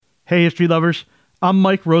Hey, history lovers. I'm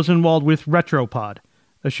Mike Rosenwald with Retropod,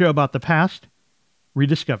 a show about the past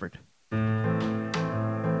rediscovered.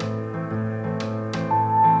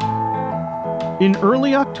 In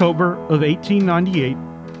early October of 1898,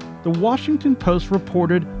 the Washington Post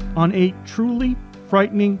reported on a truly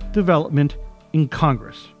frightening development in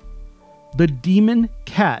Congress. The demon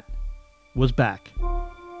cat was back.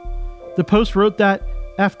 The Post wrote that,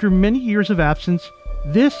 after many years of absence,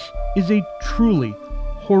 this is a truly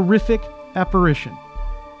horrific apparition.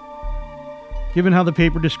 Given how the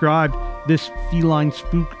paper described this feline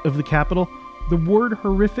spook of the Capitol, the word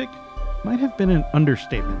horrific might have been an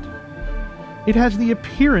understatement. It has the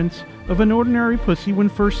appearance of an ordinary pussy when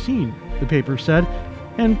first seen, the paper said,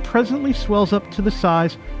 and presently swells up to the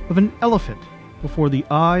size of an elephant before the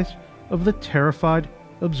eyes of the terrified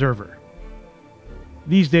observer.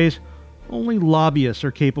 These days, only lobbyists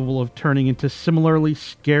are capable of turning into similarly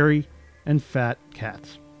scary and fat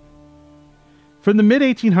cats. From the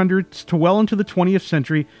mid-1800s to well into the 20th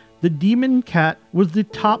century, the demon cat was the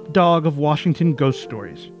top dog of Washington ghost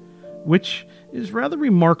stories, which is rather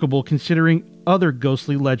remarkable considering other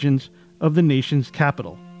ghostly legends of the nation's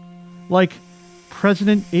capital, like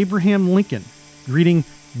President Abraham Lincoln greeting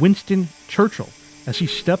Winston Churchill as he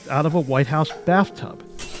stepped out of a White House bathtub.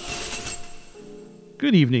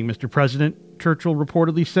 "Good evening, Mr. President," Churchill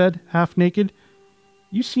reportedly said, half naked.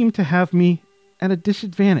 "You seem to have me at a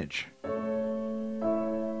disadvantage."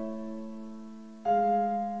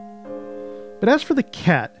 But as for the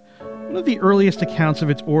cat, one of the earliest accounts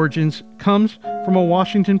of its origins comes from a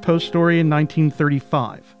Washington Post story in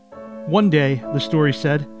 1935. One day, the story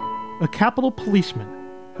said, a Capitol policeman,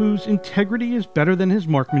 whose integrity is better than his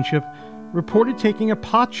marksmanship, reported taking a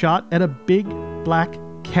pot shot at a big black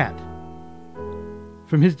cat.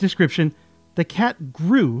 From his description, the cat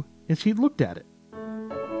grew as he looked at it.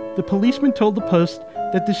 The policeman told the Post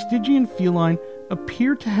that the Stygian feline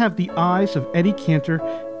appeared to have the eyes of Eddie Cantor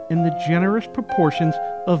and the generous proportions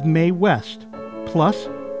of Mae West, plus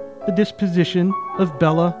the disposition of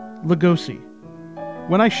Bela Lugosi.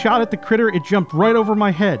 "When I shot at the critter, it jumped right over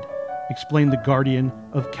my head," explained the guardian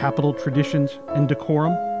of Capitol traditions and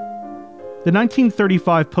decorum. The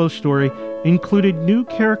 1935 Post story included new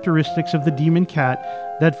characteristics of the demon cat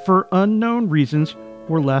that, for unknown reasons,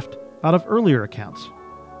 were left out of earlier accounts.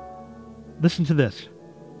 Listen to this.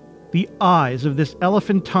 The eyes of this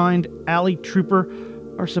elephantined alley trooper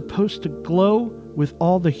are supposed to glow with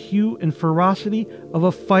all the hue and ferocity of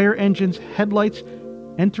a fire engine's headlights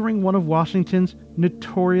entering one of Washington's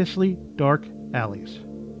notoriously dark alleys.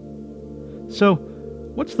 So,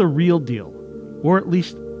 what's the real deal? Or at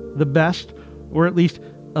least the best, or at least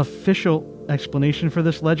official explanation for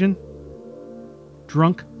this legend?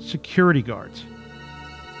 Drunk security guards.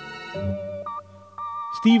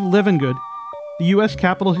 Steve Livengood, the U.S.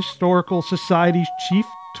 Capitol Historical Society's chief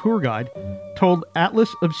tour guide, told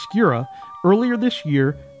Atlas Obscura earlier this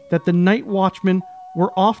year that the night watchmen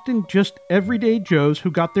were often just everyday Joes who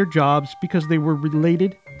got their jobs because they were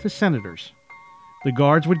related to senators. The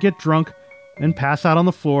guards would get drunk and pass out on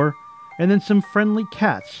the floor, and then some friendly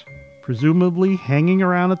cats, presumably hanging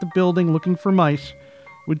around at the building looking for mice,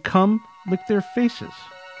 would come lick their faces.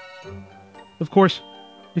 Of course,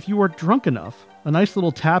 if you are drunk enough, a nice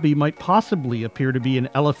little tabby might possibly appear to be an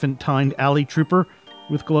elephantined alley trooper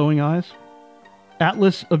with glowing eyes.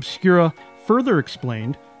 Atlas Obscura further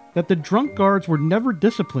explained that the drunk guards were never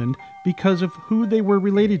disciplined because of who they were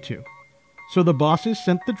related to. So the bosses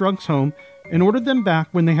sent the drunks home and ordered them back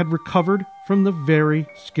when they had recovered from the very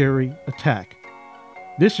scary attack.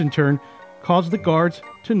 This in turn caused the guards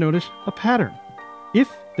to notice a pattern.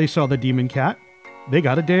 If they saw the demon cat, they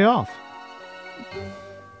got a day off.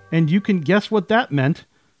 And you can guess what that meant.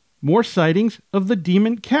 More sightings of the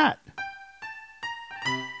demon cat.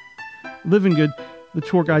 Livengood, the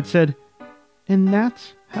tour guide, said, and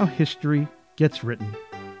that's how history gets written.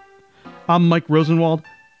 I'm Mike Rosenwald.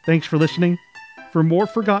 Thanks for listening. For more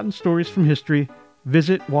forgotten stories from history,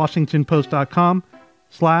 visit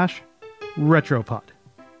WashingtonPost.com/Retropod.